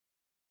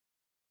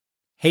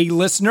Hey,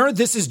 listener,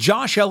 this is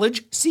Josh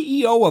Elledge,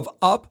 CEO of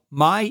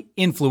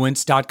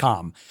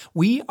UpMyInfluence.com.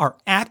 We are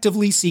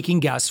actively seeking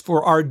guests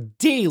for our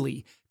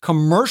daily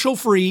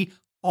commercial-free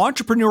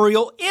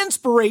entrepreneurial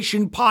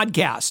inspiration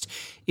podcast.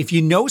 If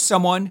you know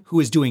someone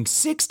who is doing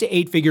 6 to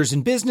 8 figures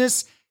in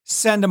business,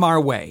 send them our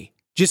way.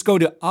 Just go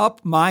to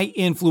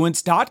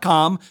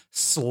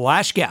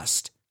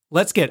UpMyInfluence.com/guest.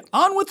 Let's get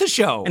on with the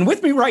show. And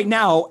with me right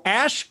now,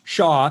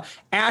 Shah.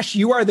 Ash,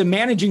 you are the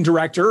managing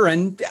director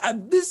and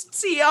the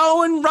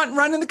CEO and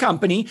running the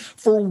company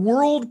for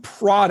World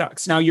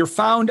Products. Now, you're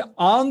found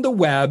on the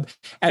web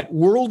at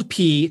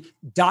worldp.co.uk.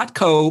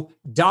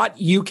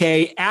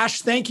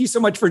 Ash, thank you so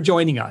much for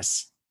joining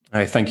us.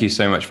 Hey, thank you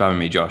so much for having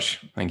me,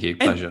 Josh. Thank you.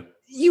 Pleasure. And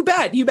you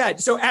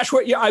bet. So, Ash,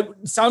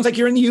 sounds like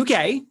you're in the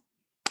UK.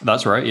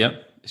 That's right.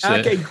 Yep.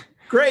 Okay.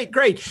 Great.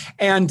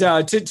 And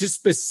to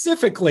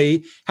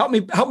specifically help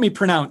me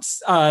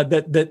pronounce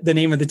the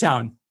name of the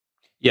town.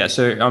 Yeah,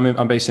 so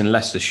I'm based in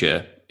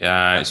Leicestershire.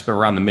 It's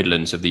around the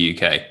Midlands of the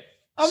UK.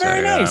 Oh,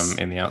 very nice.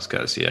 In the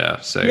outskirts, yeah.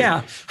 So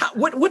yeah,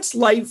 what's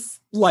life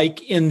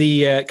like in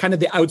the kind of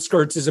the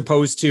outskirts as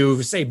opposed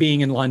to, say,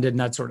 being in London,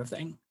 that sort of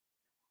thing?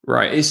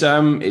 Right. It's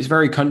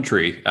very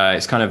country.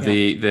 It's kind of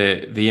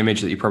the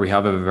image that you probably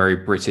have of a very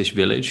British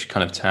village,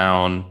 kind of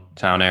town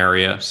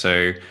area.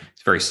 So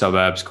it's very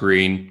suburbs,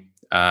 green.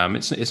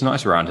 It's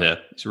nice around here.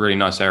 It's a really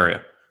nice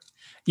area.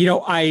 You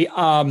know, I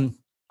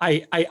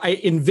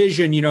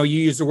envision, you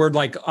use the word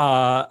like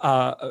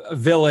a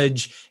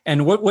village,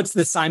 and what's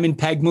the Simon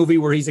Pegg movie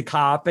where he's a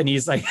cop and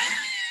he's like,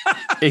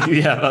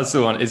 yeah, that's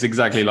the one. It's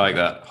exactly like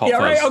that. Hot Fuzz.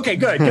 Right. Okay,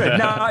 good.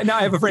 Now I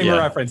have a frame of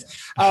reference.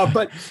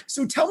 But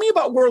so tell me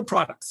about World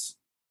Products.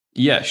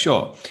 Yeah,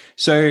 sure.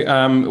 So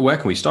where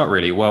can we start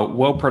really? Well,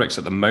 World Products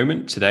at the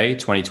moment, today,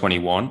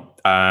 2021,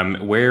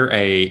 we're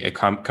a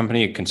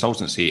company, a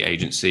consultancy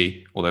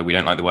agency, although we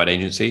don't like the word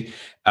agency,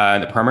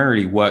 that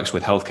primarily works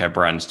with healthcare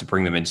brands to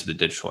bring them into the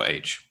digital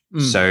age.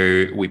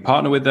 So we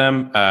partner with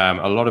them.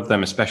 A lot of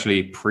them,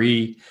 especially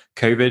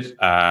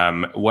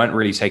pre-COVID, weren't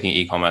really taking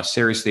e-commerce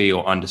seriously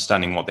or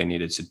understanding what they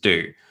needed to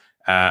do.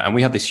 And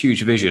we had this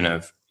huge vision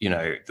of,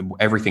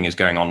 everything is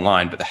going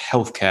online, but the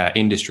healthcare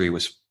industry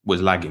was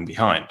lagging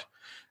behind.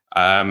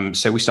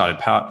 So we started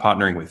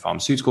partnering with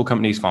pharmaceutical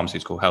companies,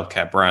 pharmaceutical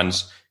healthcare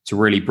brands to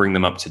really bring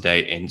them up to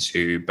date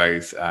into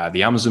both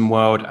the Amazon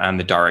world and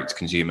the direct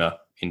consumer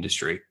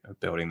industry of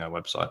building their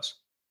websites.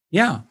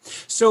 Yeah.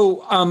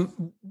 So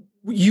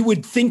you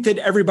would think that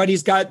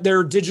everybody's got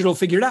their digital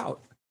figured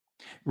out.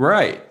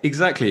 Right,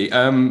 exactly.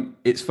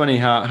 It's funny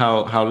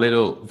how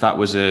little that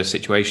was a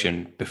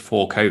situation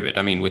before COVID.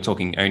 I mean, we're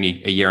talking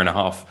only a year or a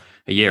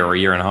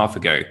year and a half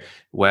ago,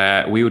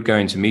 where we would go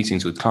into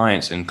meetings with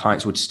clients and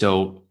clients would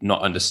still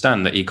not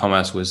understand that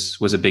e-commerce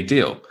was a big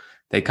deal.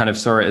 They kind of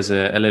saw it as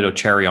a little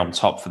cherry on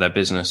top for their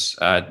business,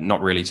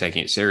 not really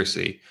taking it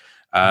seriously.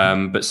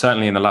 But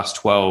certainly in the last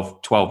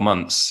 12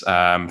 months,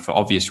 for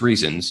obvious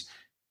reasons,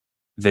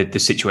 the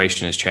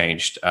situation has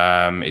changed.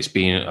 It's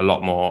been a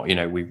lot more,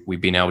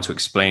 we've been able to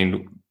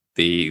explain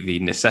the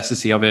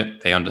necessity of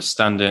it. They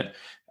understand it.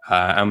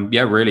 And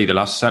yeah, really the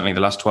last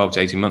 12 to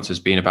 18 months has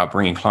been about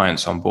bringing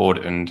clients on board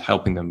and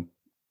helping them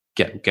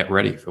get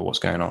ready for what's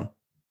going on.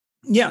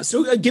 Yeah.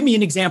 So give me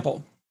an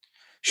example.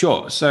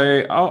 Sure.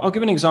 So I'll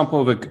give an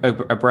example of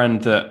a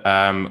brand that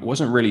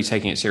wasn't really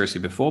taking it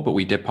seriously before, but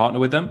we did partner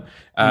with them.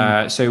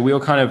 So we were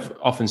kind of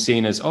often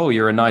seen as,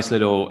 you're a nice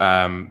little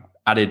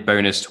added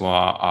bonus to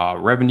our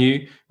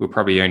revenue. We're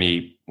probably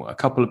only a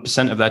couple of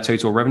 % of their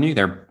total revenue.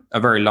 They're a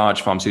very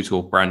large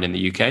pharmaceutical brand in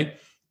the UK.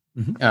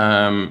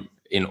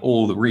 In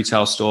all the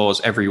retail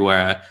stores,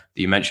 everywhere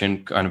that you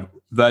mentioned, kind of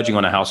verging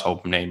on a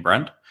household name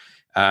brand.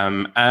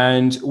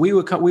 And we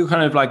were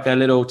kind of like their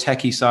little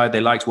techie side. They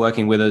liked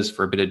working with us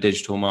for a bit of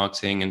digital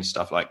marketing and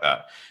stuff like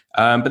that.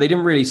 But they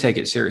didn't really take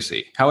it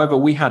seriously. However,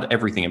 we had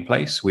everything in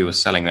place. We were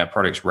selling their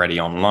products ready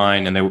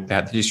online, and they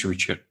had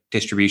the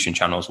distribution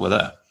channels were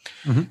there.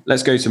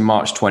 Let's go to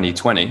March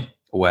 2020,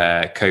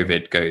 where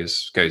COVID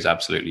goes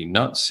absolutely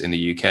nuts in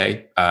the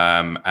UK,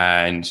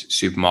 and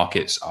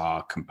supermarkets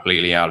are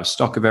completely out of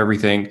stock of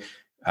everything.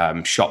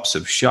 Shops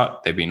have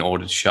shut. They've been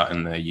ordered shut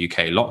in the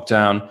UK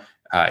lockdown.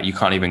 You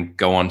can't even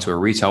go onto a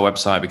retail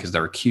website because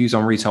there are queues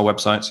on retail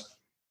websites.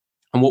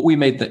 And what we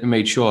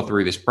made sure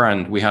through this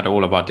brand, we had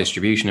all of our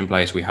distribution in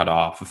place, we had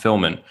our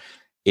fulfillment,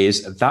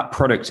 is that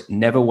product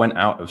never went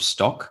out of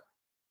stock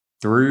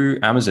through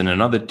Amazon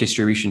and other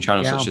distribution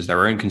channels, such as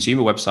their own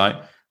consumer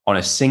website, on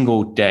a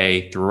single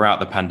day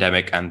throughout the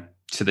pandemic and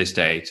to this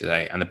day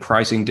today. And the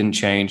pricing didn't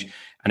change.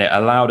 And it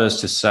allowed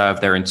us to serve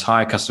their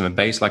entire customer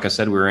base. Like I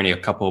said, we were only a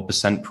couple of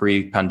 %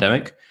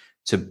 pre-pandemic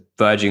to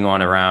verging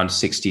on around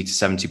 60 to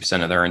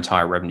 70% of their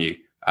entire revenue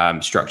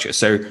structure.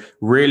 So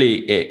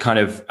really, it kind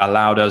of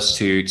allowed us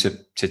to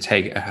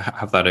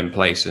have that in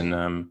place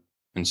and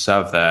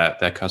serve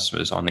their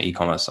customers on the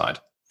e-commerce side.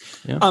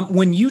 Yeah.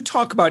 When you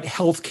talk about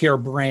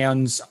healthcare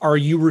brands, are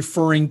you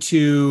referring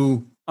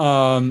to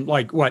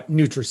like what,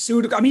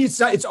 nutraceutical. I mean, it's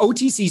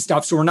OTC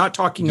stuff. So we're not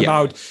talking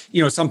about,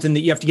 something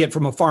that you have to get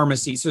from a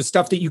pharmacy. So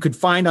stuff that you could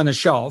find on the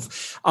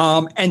shelf.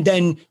 And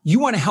then you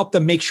want to help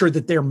them make sure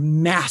that they're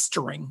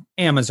mastering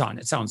Amazon,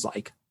 it sounds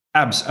like.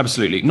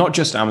 Absolutely. Not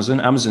just Amazon.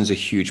 Amazon's a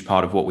huge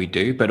part of what we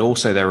do, but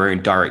also their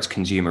own direct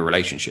consumer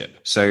relationship.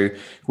 So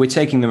we're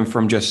taking them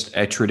from just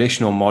a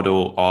traditional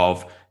model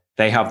of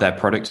they have their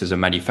product as a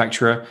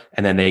manufacturer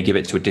and then they give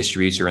it to a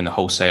distributor and the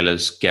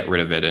wholesalers get rid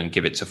of it and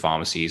give it to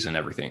pharmacies and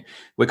everything.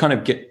 We're kind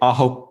of get our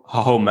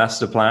whole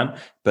master plan,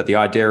 but the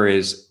idea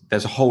is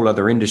there's a whole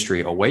other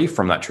industry away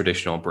from that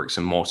traditional bricks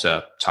and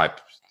mortar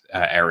type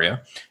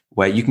area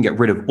where you can get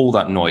rid of all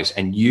that noise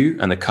and you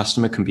and the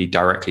customer can be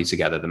directly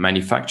together. The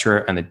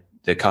manufacturer and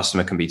the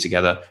customer can be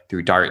together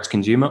through direct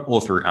consumer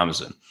or through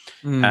Amazon.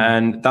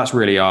 And that's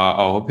really our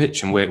whole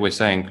pitch. And we're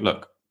saying,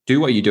 look, do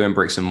what you do in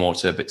bricks and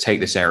mortar, but take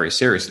this area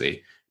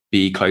seriously.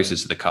 Be closer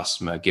to the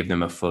customer, give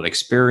them a full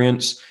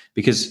experience.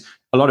 Because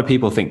a lot of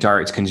people think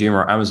direct consumer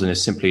or Amazon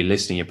is simply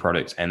listing your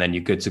product and then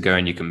you're good to go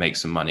and you can make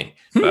some money.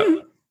 But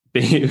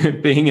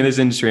being in this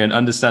industry and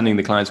understanding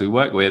the clients we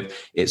work with,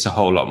 it's a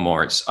whole lot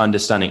more. It's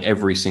understanding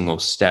every single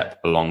step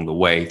along the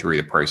way through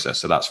the process.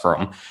 So that's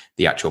from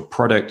the actual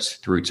product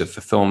through to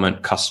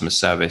fulfillment, customer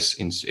service.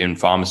 In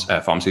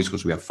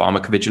pharmaceuticals, we have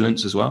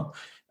pharmacovigilance as well.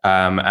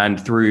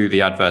 And through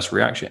the adverse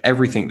reaction,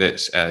 everything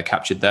that's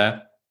captured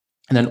there.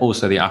 And then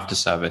also the after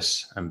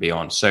service and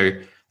beyond. So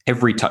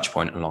every touch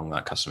point along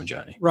that customer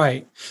journey.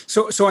 Right.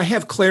 So I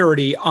have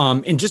clarity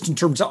in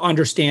terms of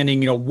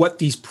understanding, what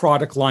these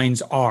product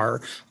lines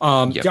are.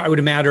 I would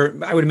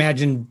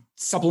imagine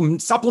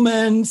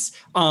supplements,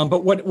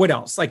 but what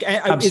else? Like,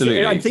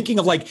 absolutely. I'm thinking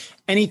of like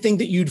anything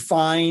that you'd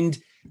find.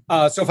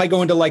 So if I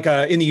go into like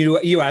in the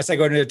US, I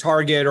go into a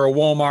Target or a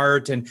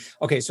Walmart and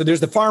so there's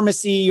the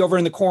pharmacy over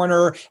in the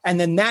corner. And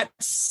then that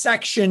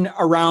section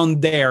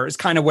around there is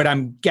kind of what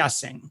I'm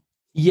guessing.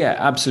 Yeah,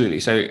 absolutely.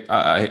 So,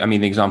 I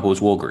mean, the example is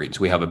Walgreens.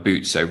 We have a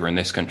Boots over in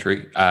this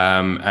country.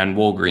 And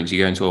Walgreens, you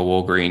go into a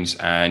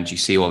Walgreens and you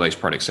see all those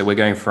products. So we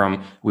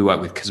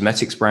work with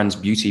cosmetics brands,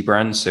 beauty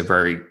brands, so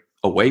very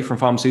away from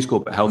pharmaceutical,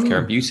 but healthcare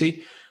and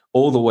beauty,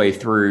 all the way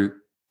through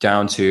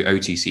down to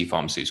OTC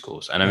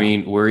pharmaceuticals. And I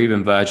mean, we're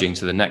even verging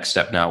to the next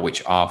step now,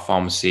 which are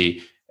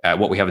pharmacy.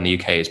 What we have in the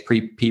UK is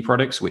pre-P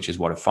products, which is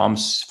what a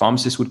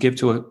pharmacist would give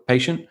to a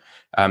patient.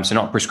 So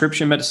not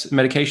prescription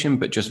medication,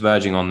 but just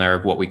verging on there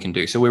of what we can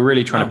do. So we're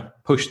really trying to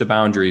push the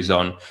boundaries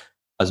on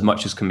as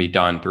much as can be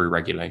done through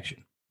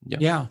regulation.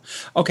 Yeah.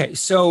 Okay.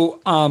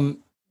 So I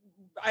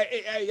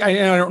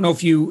don't know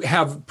if you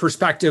have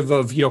perspective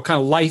of,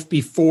 kind of life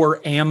before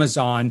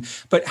Amazon,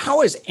 but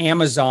how has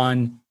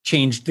Amazon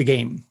changed the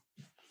game?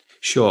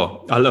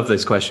 Sure. I love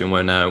this question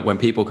when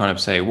people kind of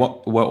say,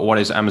 what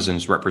is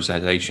Amazon's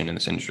representation in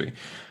this industry?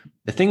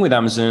 The thing with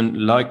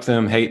Amazon, like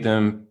them, hate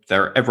them,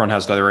 everyone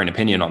has their own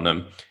opinion on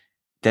them.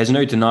 There's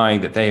no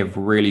denying that they have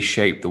really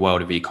shaped the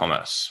world of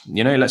e-commerce.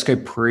 Let's go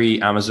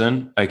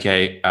pre-Amazon.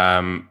 Okay,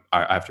 I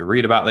have to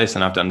read about this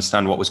and I have to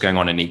understand what was going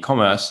on in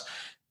e-commerce.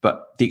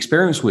 But the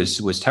experience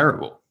was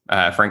terrible.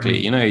 Frankly,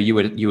 you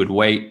would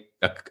wait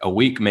a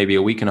week, maybe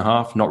a week and a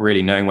half, not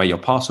really knowing where your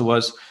parcel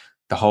was.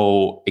 The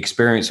whole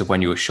experience of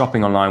when you were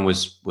shopping online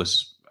was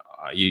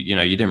you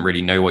didn't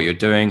really know what you're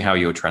doing, how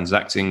you were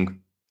transacting.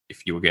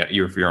 If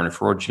you're on a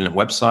fraudulent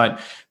website,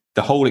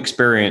 the whole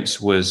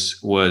experience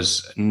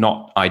was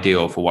not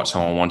ideal for what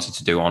someone wanted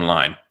to do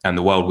online. And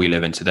the world we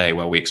live in today,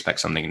 where we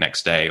expect something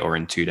next day or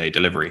in 2-day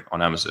delivery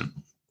on Amazon.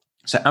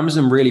 So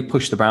Amazon really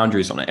pushed the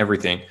boundaries on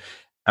everything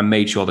and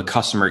made sure the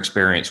customer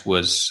experience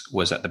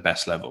was at the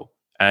best level.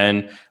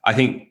 And I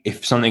think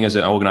if something as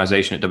an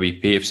organization at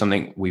WP, if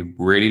something we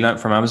really learned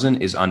from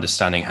Amazon is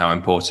understanding how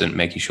important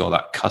making sure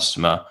that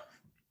customer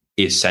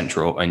is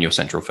central and your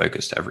central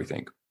focus to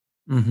everything.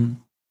 Mm-hmm.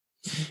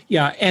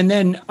 Yeah. And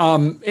then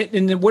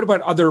what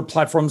about other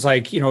platforms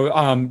like, for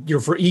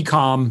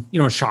e-com,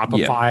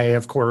 Shopify,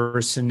 of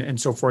course,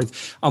 and so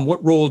forth.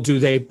 What role do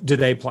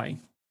they play?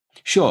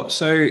 Sure.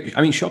 So,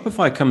 I mean,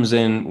 Shopify comes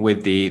in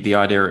with the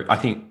idea, I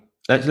think,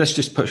 let's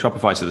just put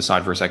Shopify to the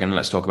side for a second and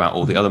let's talk about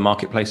all the other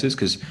marketplaces,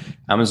 because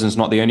Amazon's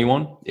not the only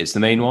one. It's the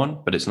main one,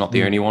 but it's not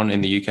the only one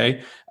in the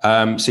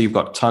UK. So you've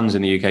got tons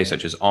in the UK,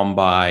 such as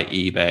OnBuy,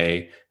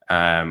 eBay,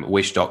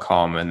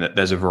 Wish.com, and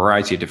there's a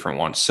variety of different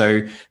ones.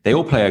 So they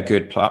all play a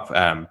good part.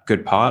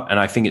 And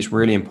I think it's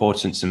really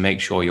important to make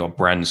sure your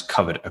brand's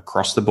covered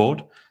across the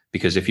board,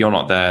 because if you're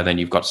not there, then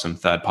you've got some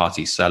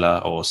third-party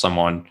seller or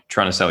someone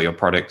trying to sell your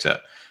product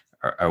at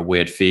a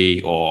weird fee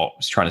or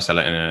trying to sell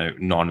it in a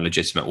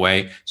non-legitimate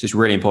way. So it's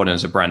really important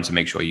as a brand to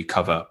make sure you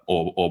cover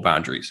all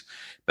boundaries.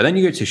 But then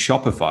you go to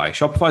Shopify.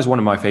 Shopify is one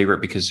of my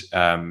favorite because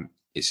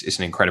it's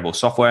an incredible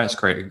software. It's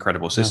an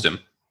incredible system.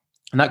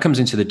 And that comes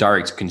into the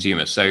direct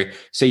consumer. So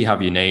say you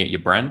have your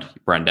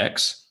brand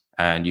X,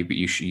 and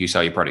you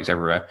sell your products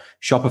everywhere.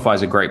 Shopify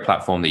is a great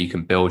platform that you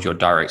can build your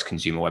direct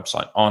consumer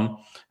website on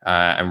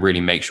and really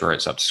make sure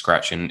it's up to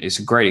scratch. And it's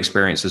a great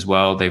experience as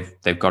well.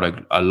 They've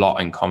got a lot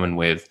in common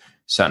with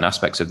certain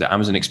aspects of the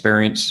Amazon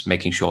experience,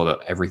 making sure that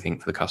everything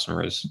for the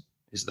customer is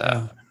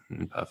there.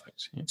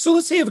 Perfect. Yeah. So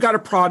let's say I've got a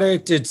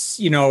product. It's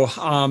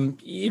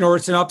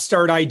it's an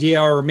upstart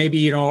idea, or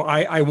maybe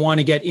I want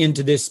to get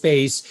into this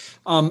space.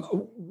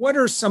 What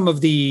are some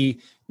of the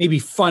maybe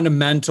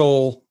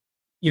fundamental,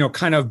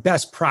 kind of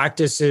best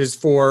practices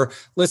for?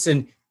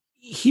 Listen,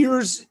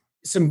 here's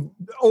some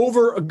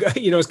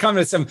it's kind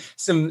of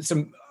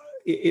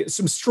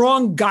some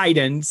strong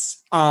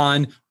guidance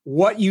on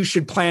what you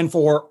should plan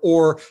for,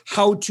 or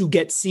how to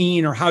get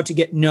seen, or how to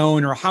get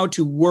known, or how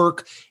to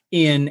work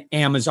in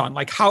Amazon.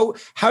 Like how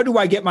do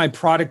I get my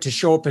product to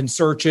show up in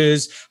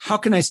searches? How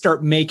can I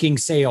start making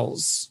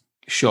sales?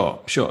 Sure.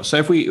 So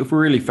if we're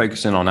really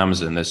focusing on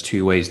Amazon, there's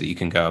two ways that you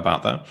can go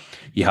about that.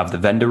 You have the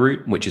vendor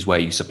route, which is where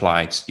you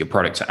supply your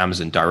product to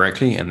Amazon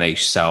directly and they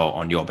sell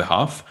on your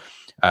behalf.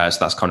 So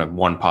that's kind of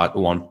one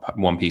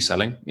piece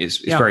selling. It's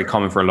very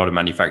common for a lot of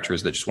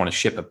manufacturers that just want to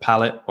ship a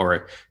pallet or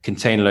a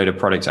container load of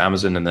product to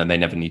Amazon, and then they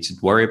never need to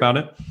worry about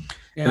it.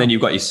 Yeah. And then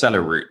you've got your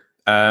seller route.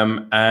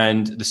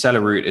 And the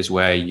seller route is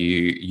where you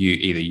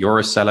either you're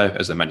a seller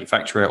as a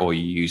manufacturer, or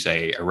you use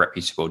a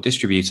reputable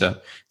distributor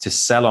to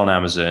sell on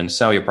Amazon,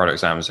 sell your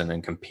products on Amazon,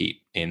 and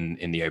compete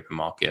in the open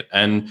market.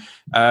 And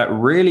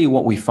really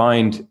what we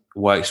find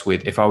works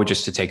with, if I were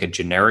just to take a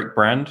generic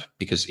brand,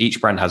 because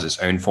each brand has its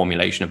own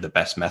formulation of the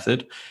best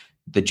method,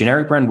 the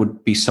generic brand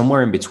would be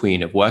somewhere in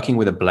between of working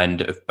with a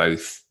blend of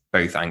both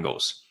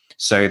angles.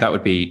 So that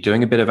would be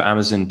doing a bit of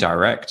Amazon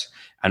direct,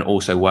 and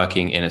also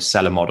working in a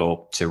seller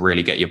model to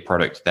really get your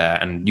product there,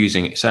 and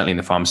using, certainly in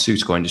the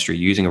pharmaceutical industry,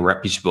 using a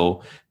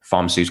reputable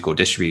pharmaceutical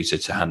distributor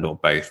to handle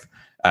both,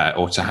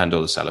 or to handle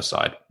the seller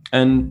side.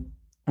 And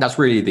that's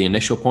really the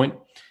initial point.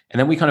 And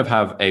then we kind of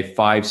have a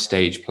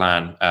 5-stage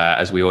plan,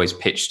 as we always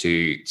pitch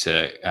to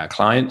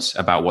clients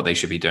about what they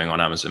should be doing on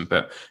Amazon.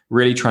 But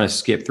really trying to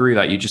skip through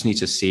that, you just need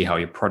to see how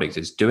your product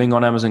is doing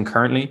on Amazon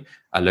currently.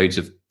 Are loads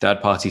of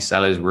third-party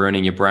sellers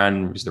ruining your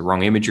brand? Is the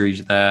wrong imagery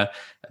there?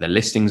 Are the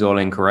listings all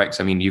incorrect?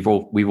 I mean, we've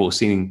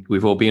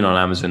all been on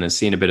Amazon and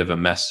seen a bit of a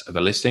mess of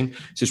a listing.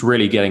 So it's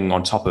really getting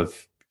on top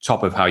of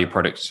how your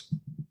product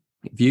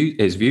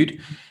is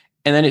viewed.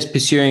 And then it's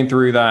pursuing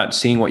through that,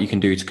 seeing what you can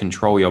do to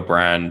control your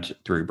brand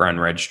through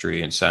brand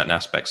registry and certain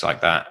aspects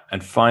like that.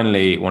 And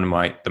finally, one of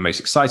the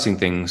most exciting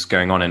things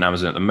going on in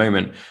Amazon at the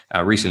moment,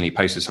 recently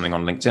posted something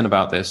on LinkedIn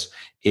about this,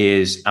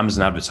 is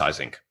Amazon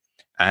advertising.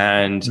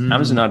 And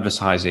Amazon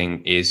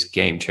advertising is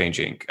game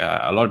changing.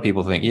 A lot of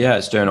people think,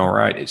 it's doing all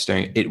right.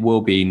 It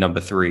will be number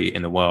 3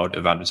 in the world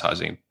of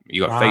advertising.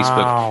 You got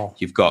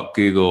Facebook, you've got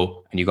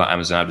Google, and you've got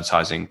Amazon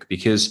advertising.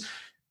 Because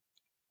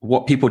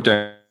what people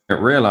don't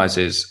realize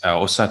is,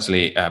 or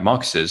certainly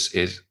marketers,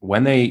 is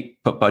when they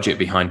put budget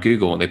behind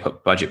Google and they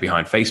put budget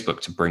behind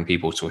Facebook to bring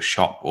people to a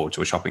shop or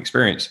to a shopping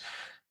experience,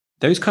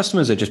 those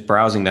customers are just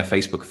browsing their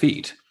Facebook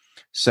feed.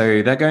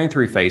 So they're going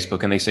through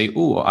Facebook and they say,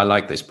 oh, I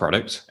like this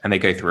product. And they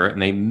go through it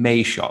and they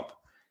may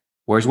shop.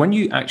 Whereas when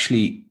you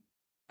actually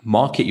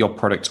market your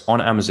product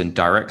on Amazon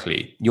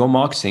directly, you're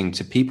marketing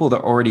to people that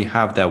already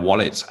have their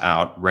wallets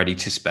out ready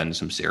to spend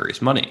some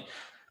serious money.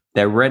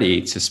 They're ready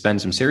to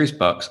spend some serious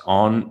bucks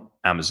on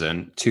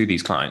Amazon to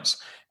these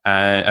clients,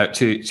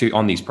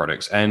 on these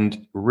products.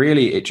 And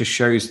really, it just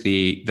shows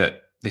that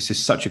this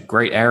is such a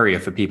great area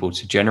for people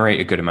to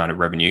generate a good amount of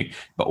revenue,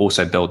 but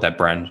also build their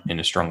brand in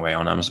a strong way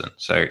on Amazon.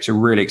 So it's a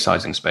really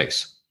exciting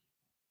space.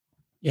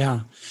 Yeah.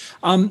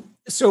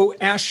 So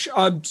Ash,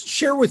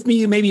 share with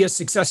me maybe a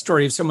success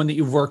story of someone that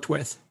you've worked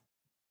with.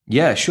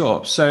 Yeah,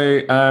 sure.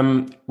 So,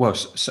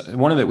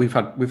 one of the we've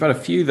had a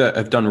few that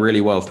have done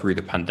really well through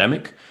the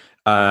pandemic.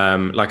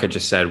 Like I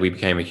just said, we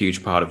became a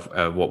huge part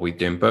of what we're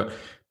doing. But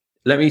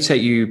let me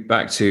take you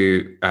back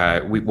to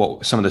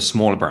some of the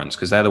smaller brands,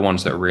 because they're the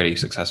ones that are really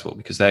successful,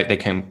 because they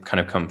can kind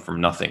of come from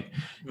nothing.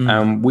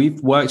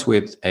 We've worked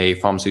with a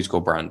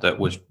pharmaceutical brand that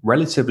was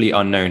relatively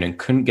unknown and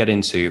couldn't get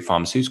into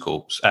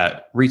pharmaceutical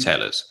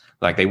retailers.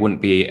 Like they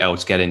wouldn't be able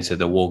to get into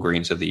the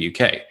Walgreens of the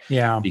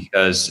UK,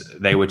 because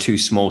they were too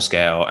small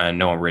scale and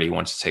no one really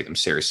wanted to take them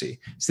seriously.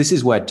 So this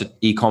is where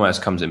e-commerce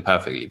comes in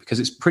perfectly, because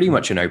it's pretty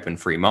much an open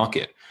free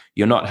market.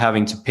 You're not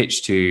having to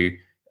pitch to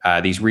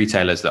these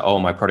retailers that,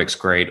 my product's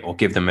great, or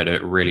give them at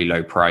a really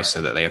low price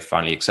so that they have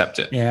finally accept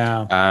it.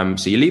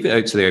 So you leave it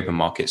out to the open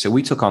market. So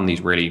we took on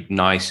these really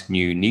nice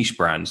new niche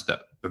brands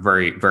that are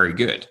very, very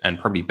good and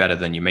probably better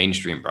than your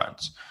mainstream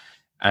brands.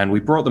 And we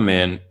brought them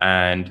in,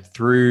 and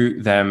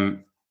through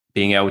them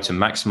being able to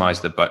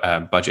maximize the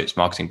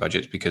marketing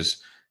budgets,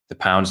 because the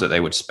pounds that they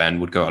would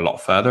spend would go a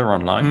lot further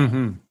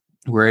online.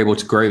 We're able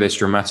to grow this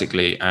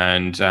dramatically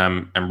and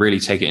really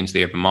take it into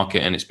the open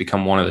market. And it's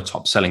become one of the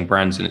top selling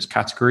brands in its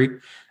category,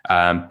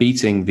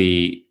 beating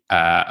the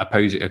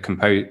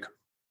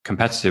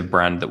competitive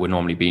brand that would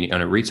normally be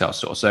in a retail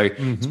store. So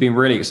it's been a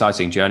really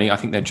exciting journey. I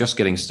think they're just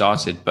getting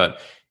started, but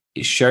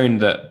it's shown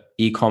that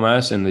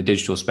e-commerce in the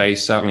digital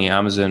space, certainly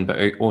Amazon,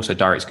 but also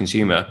direct to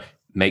consumer,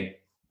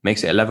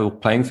 makes it a level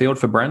playing field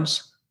for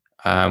brands,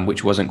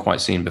 which wasn't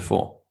quite seen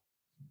before.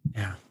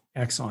 Yeah.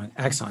 Excellent.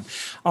 Excellent.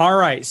 All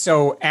right.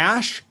 So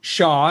Ash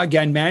Shah,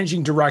 again,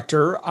 managing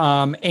director.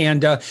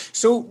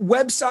 So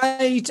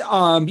website,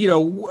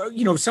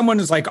 someone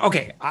is like,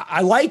 okay,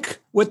 I like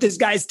what this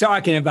guy's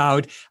talking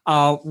about.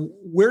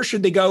 Where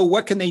should they go?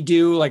 What can they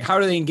do? Like, how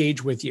do they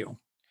engage with you?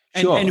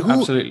 Sure,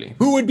 absolutely.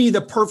 Who would be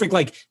the perfect,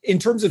 like in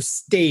terms of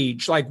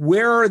stage, like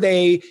where are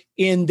they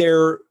in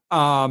their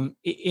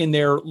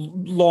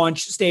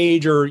launch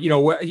stage, or,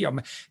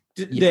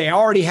 do they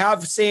already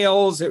have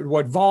sales?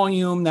 What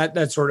volume?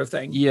 That sort of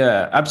thing.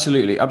 Yeah,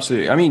 absolutely.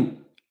 I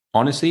mean,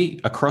 honestly,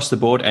 across the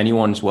board,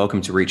 anyone's welcome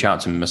to reach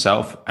out to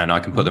myself, and I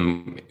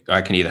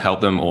can either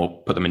help them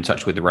or put them in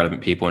touch with the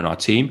relevant people in our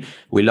team.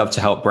 We love to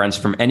help brands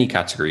from any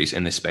categories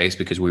in this space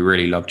because we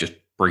really love just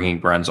bringing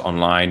brands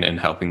online and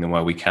helping them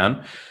where we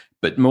can.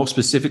 But more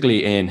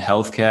specifically in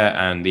healthcare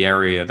and the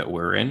area that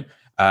we're in,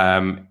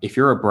 if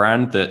you're a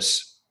brand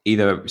that's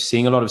either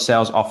seeing a lot of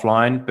sales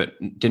offline, but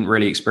didn't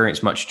really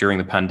experience much during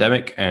the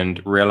pandemic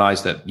and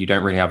realize that you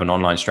don't really have an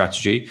online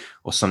strategy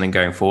or something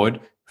going forward,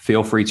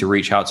 feel free to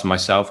reach out to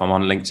myself. I'm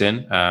on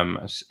LinkedIn,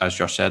 as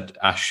Josh said,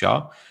 Ash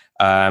Shah,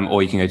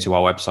 or you can go to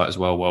our website as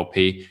well,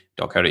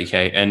 worldp.co.uk,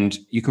 and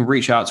you can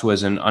reach out to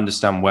us and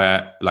understand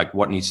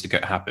what needs to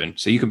happen.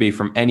 So you can be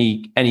from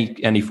any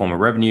form of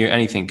revenue,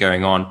 anything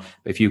going on.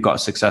 But if you've got a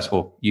success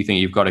or you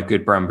think you've got a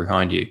good brand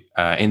behind you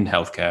in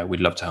healthcare, we'd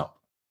love to help.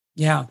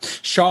 Yeah.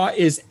 Shah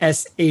is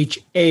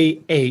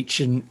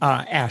SHAH, and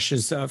Ash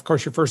is, of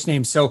course, your first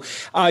name. So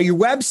your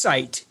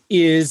website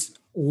is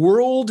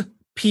worldp.co.uk.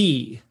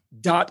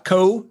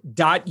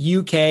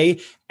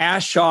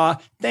 Ash Shah,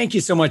 thank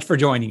you so much for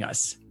joining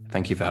us.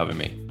 Thank you for having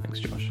me. Thanks,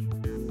 Josh.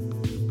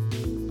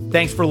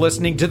 Thanks for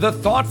listening to the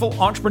Thoughtful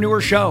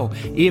Entrepreneur Show.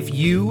 If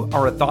you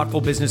are a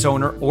thoughtful business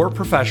owner or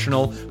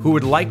professional who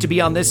would like to be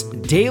on this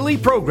daily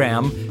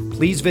program,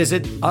 please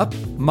visit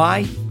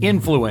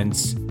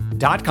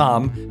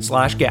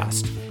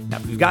upmyinfluence.com/guest. Now,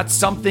 if you've got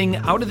something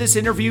out of this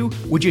interview,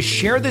 would you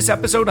share this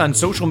episode on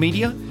social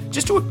media?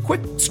 Just do a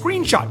quick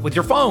screenshot with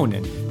your phone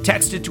and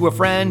text it to a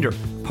friend or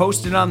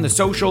post it on the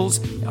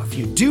socials. Now, if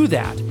you do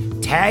that,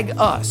 tag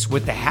us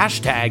with the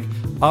hashtag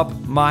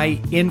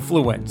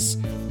UpMyInfluence.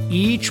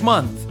 Each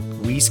month,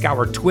 we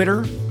scour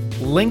Twitter,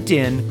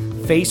 LinkedIn,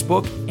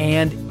 Facebook,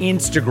 and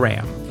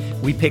Instagram.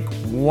 We pick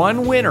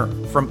one winner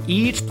from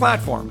each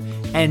platform,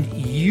 and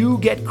you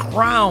get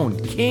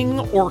crowned king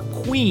or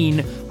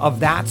queen of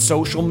that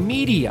social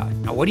media.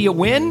 Now, what do you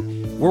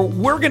win?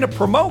 We're going to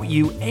promote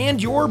you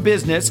and your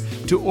business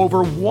to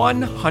over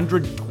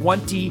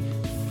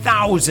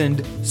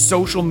 120,000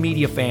 social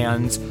media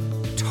fans,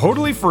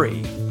 totally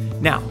free.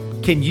 Now,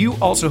 can you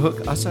also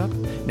hook us up?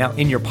 Now,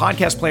 in your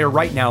podcast player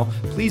right now,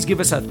 please give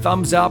us a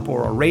thumbs up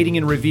or a rating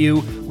and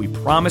review. We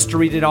promise to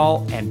read it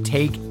all and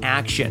take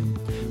action.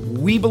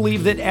 We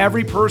believe that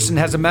every person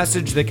has a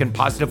message that can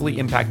positively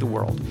impact the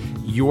world.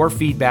 Your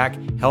feedback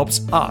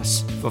helps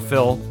us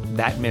fulfill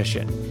that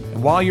mission.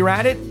 And while you're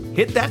at it,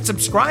 hit that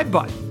subscribe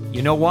button.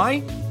 You know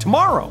why?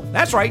 Tomorrow,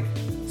 that's right,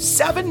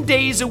 7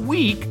 days a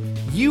week,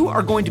 you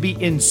are going to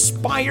be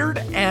inspired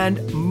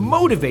and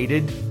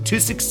motivated to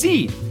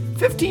succeed.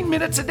 15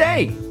 minutes a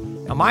day.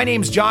 Now, my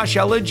name's Josh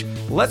Elledge.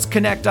 Let's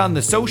connect on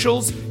the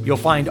socials. You'll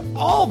find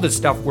all the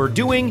stuff we're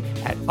doing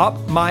at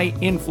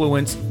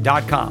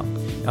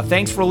upmyinfluence.com. Now,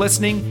 thanks for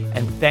listening,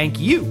 and thank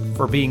you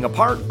for being a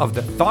part of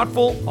the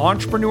Thoughtful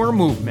Entrepreneur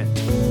Movement.